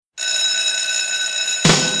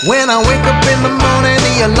When I wake up in the morning,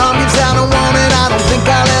 the alarm gives out a warning. I don't think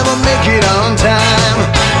I'll ever make it on time.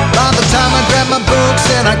 By the time I grab my books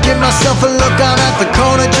and I give myself a look, I'm at the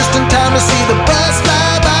corner just in time to see the bus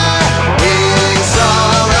fly by. It's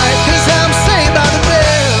alright, 'cause I'm saved by the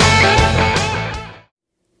bell.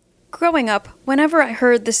 Growing up, whenever I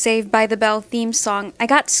heard the Saved by the Bell theme song, I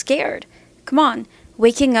got scared. Come on,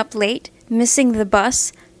 waking up late, missing the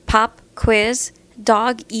bus, pop quiz,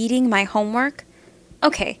 dog eating my homework.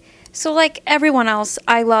 Okay, so like everyone else,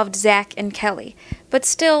 I loved Zach and Kelly, but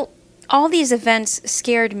still, all these events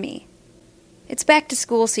scared me. It's back to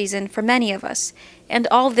school season for many of us, and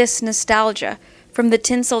all this nostalgia from the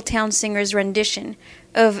Tinseltown Singer's rendition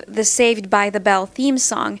of the Saved by the Bell theme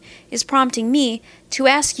song is prompting me to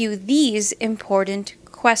ask you these important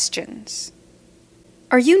questions.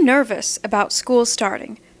 Are you nervous about school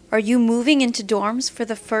starting? Are you moving into dorms for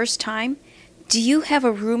the first time? Do you have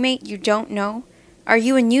a roommate you don't know? Are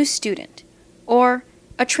you a new student? Or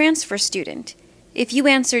a transfer student? If you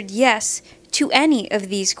answered yes to any of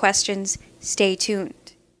these questions, stay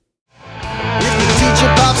tuned. If the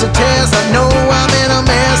teacher pops a test, I know I'm in a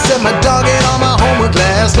mess. Set my dog ate all my homework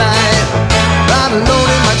last night. I'm alone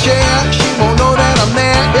in my chair, she won't know that I'm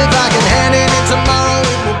there. If I can hand it in tomorrow,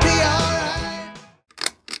 it will be alright.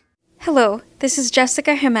 Hello, this is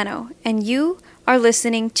Jessica Jimeno, and you are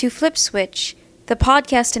listening to Flip Switch, the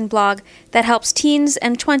podcast and blog that helps teens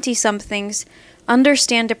and 20-somethings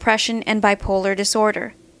understand depression and bipolar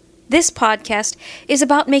disorder. This podcast is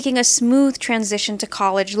about making a smooth transition to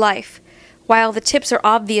college life. While the tips are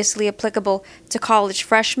obviously applicable to college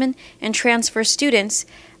freshmen and transfer students,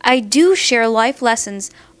 I do share life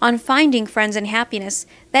lessons on finding friends and happiness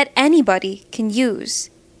that anybody can use.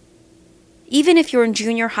 Even if you're in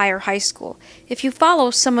junior high or high school, if you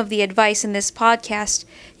follow some of the advice in this podcast,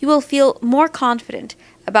 you will feel more confident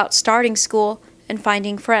about starting school and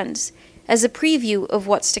finding friends. As a preview of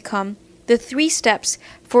what's to come, the 3 steps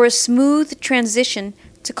for a smooth transition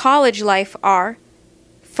to college life are: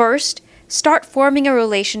 first, start forming a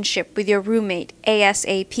relationship with your roommate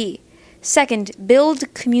ASAP. Second,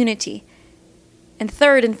 build community. And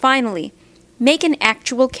third and finally, make an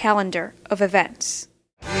actual calendar of events.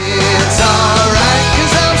 It's alright,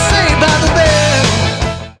 'cause I'm saved by the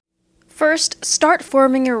bell. First, start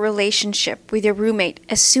forming a relationship with your roommate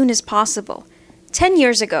as soon as possible. 10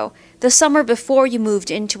 years ago, the summer before you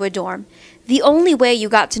moved into a dorm, the only way you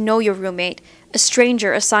got to know your roommate, a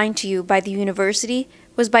stranger assigned to you by the university,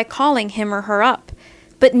 was by calling him or her up.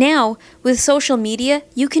 But now, with social media,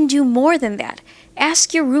 you can do more than that.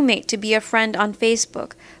 Ask your roommate to be a friend on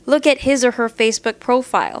Facebook. Look at his or her Facebook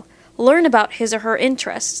profile. Learn about his or her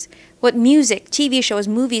interests. What music, TV shows,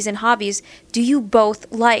 movies, and hobbies do you both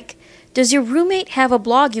like? Does your roommate have a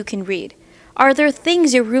blog you can read? Are there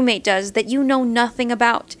things your roommate does that you know nothing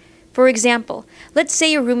about? For example, let's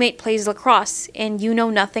say your roommate plays lacrosse and you know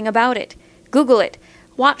nothing about it. Google it.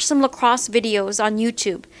 Watch some lacrosse videos on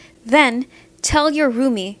YouTube. Then, tell your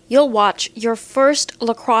roomie you'll watch your first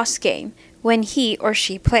lacrosse game when he or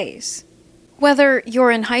she plays. Whether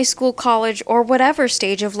you're in high school, college, or whatever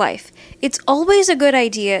stage of life, it's always a good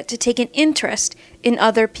idea to take an interest in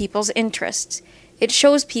other people's interests. It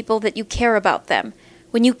shows people that you care about them.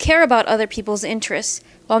 When you care about other people's interests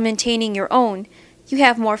while maintaining your own, you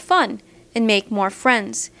have more fun and make more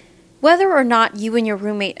friends. Whether or not you and your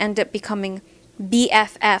roommate end up becoming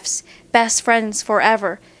BFFs, best friends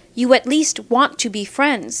forever, you at least want to be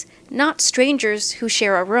friends, not strangers who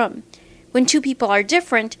share a room. When 2 people are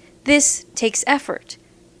different, this takes effort.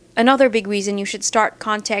 Another big reason you should start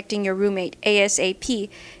contacting your roommate ASAP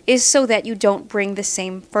is so that you don't bring the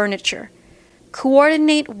same furniture.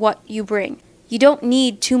 Coordinate what you bring. You don't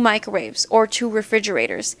need 2 microwaves or 2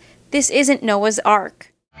 refrigerators. This isn't Noah's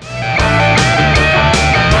Ark.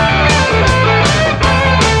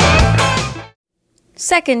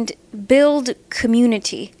 Second, build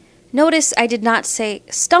community. Notice I did not say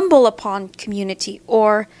stumble upon community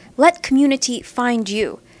or let community find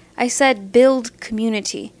you. I said build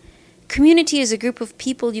community. Community is a group of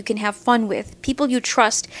people you can have fun with, people you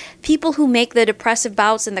trust, people who make the depressive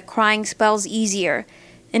bouts and the crying spells easier.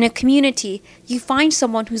 In a community, you find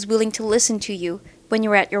someone who's willing to listen to you when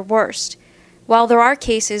you're at your worst. While there are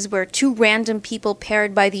cases where 2 random people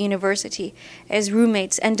paired by the university as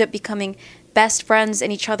roommates end up becoming best friends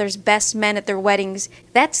and each other's best men at their weddings,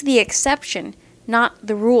 that's the exception, not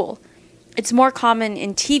the rule. It's more common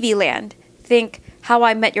in TV land. Think How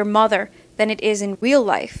I Met Your Mother than it is in real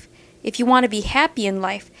life. If you want to be happy in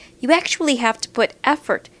life, you actually have to put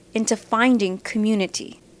effort into finding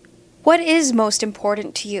community. What is most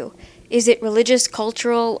important to you? Is it religious,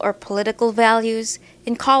 cultural, or political values?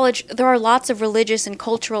 In college, there are lots of religious and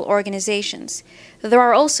cultural organizations. There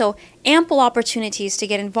are also ample opportunities to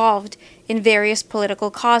get involved in various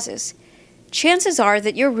political causes. Chances are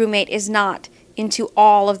that your roommate is not into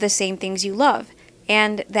all of the same things you love,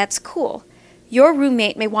 and that's cool. Your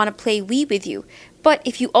roommate may want to play Wii with you, but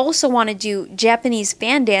if you also want to do Japanese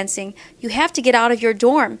fan dancing, you have to get out of your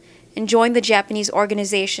dorm and join the Japanese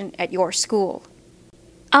organization at your school.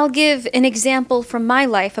 I'll give an example from my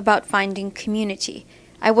life about finding community.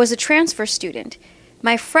 I was a transfer student.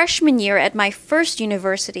 My freshman year at my first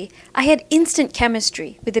university, I had instant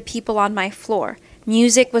chemistry with the people on my floor.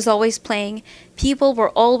 Music was always playing, people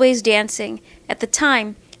were always dancing. At the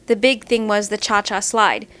time, the big thing was the cha-cha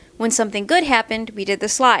slide. When something good happened, we did the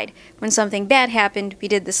slide. When something bad happened, we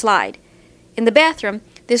did the slide. In the bathroom,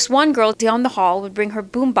 this one girl down the hall would bring her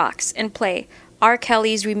boombox and play R.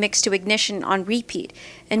 Kelly's Remix to Ignition on repeat,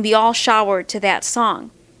 and we all showered to that song.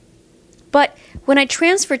 But when I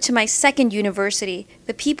transferred to my second university,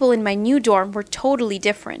 the people in my new dorm were totally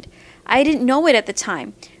different. I didn't know it at the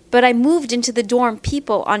time, but I moved into the dorm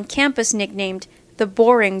people on campus nicknamed the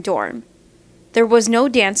boring dorm. There was no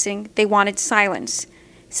dancing, they wanted silence.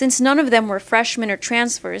 Since none of them were freshmen or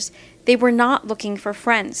transfers, they were not looking for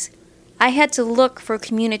friends. I had to look for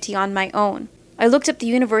community on my own. I looked up the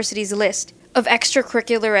university's list of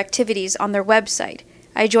extracurricular activities on their website.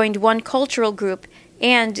 I joined one cultural group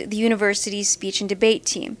and the university's speech and debate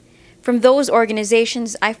team. From those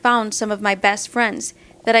organizations, I found some of my best friends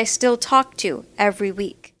that I still talk to every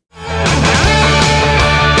week.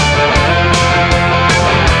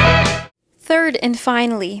 Third and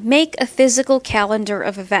finally, make a physical calendar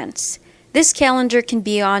of events. This calendar can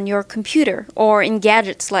be on your computer or in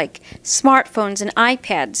gadgets like smartphones and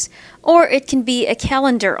iPads, or it can be a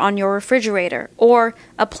calendar on your refrigerator or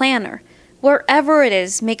a planner. Wherever it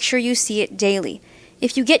is, make sure you see it daily.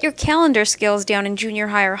 If you get your calendar skills down in junior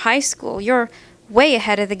high or high school, you're way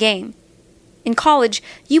ahead of the game. In college,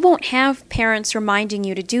 you won't have parents reminding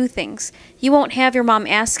you to do things. You won't have your mom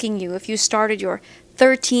asking you if you started your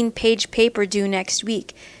 13-page paper due next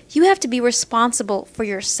week. You have to be responsible for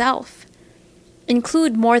yourself.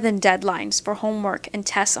 Include more than deadlines for homework and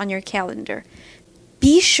tests on your calendar.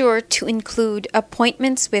 Be sure to include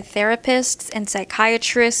appointments with therapists and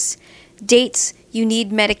psychiatrists, dates you need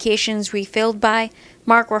medications refilled by,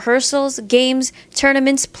 mark rehearsals, games,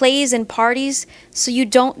 tournaments, plays, and parties so you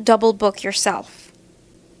don't double book yourself.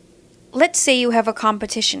 Let's say you have a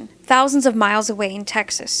competition thousands of miles away in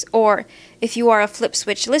Texas, or if you are a Flip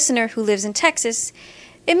Switch listener who lives in Texas,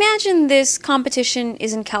 imagine this competition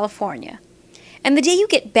is in California. And the day you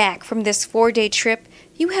get back from this 4-day trip,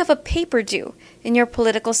 you have a paper due in your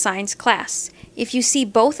political science class. If you see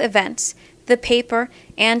both events, the paper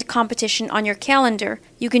and competition on your calendar,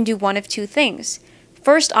 you can do one of two things.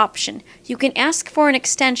 First option, you can ask for an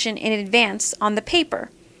extension in advance on the paper.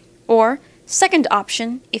 Or, second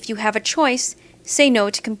option, if you have a choice, say no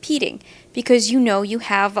to competing because you know you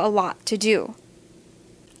have a lot to do.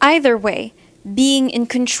 Either way, being in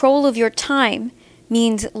control of your time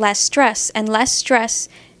means less stress, and less stress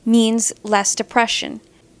means less depression.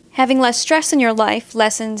 Having less stress in your life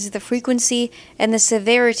lessens the frequency and the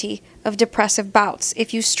severity of depressive bouts.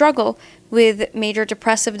 If you struggle with major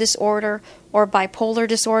depressive disorder or bipolar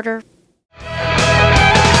disorder.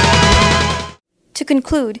 To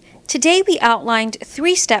conclude, today we outlined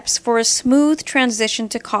 3 steps for a smooth transition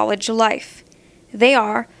to college life. They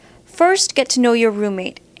are: first, get to know your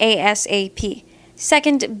roommate, ASAP.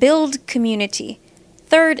 Second, build community.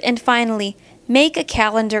 Third, and finally, make a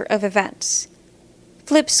calendar of events.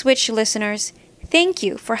 Flip Switch listeners, thank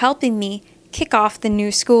you for helping me kick off the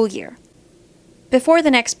new school year. Before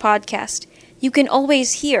the next podcast, you can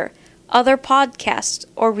always hear other podcasts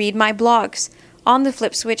or read my blogs on the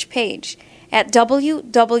Flip Switch page at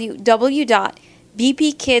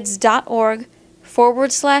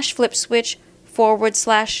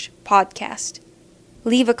www.bpkids.org/flipswitch/podcast.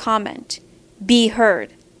 Leave a comment. Be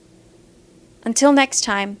heard. Until next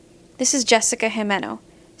time, this is Jessica Jimeno,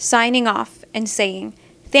 signing off and saying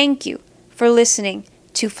thank you for listening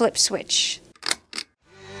to Flip Switch.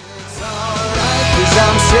 It's alright, 'cause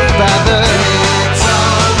I'm saved by the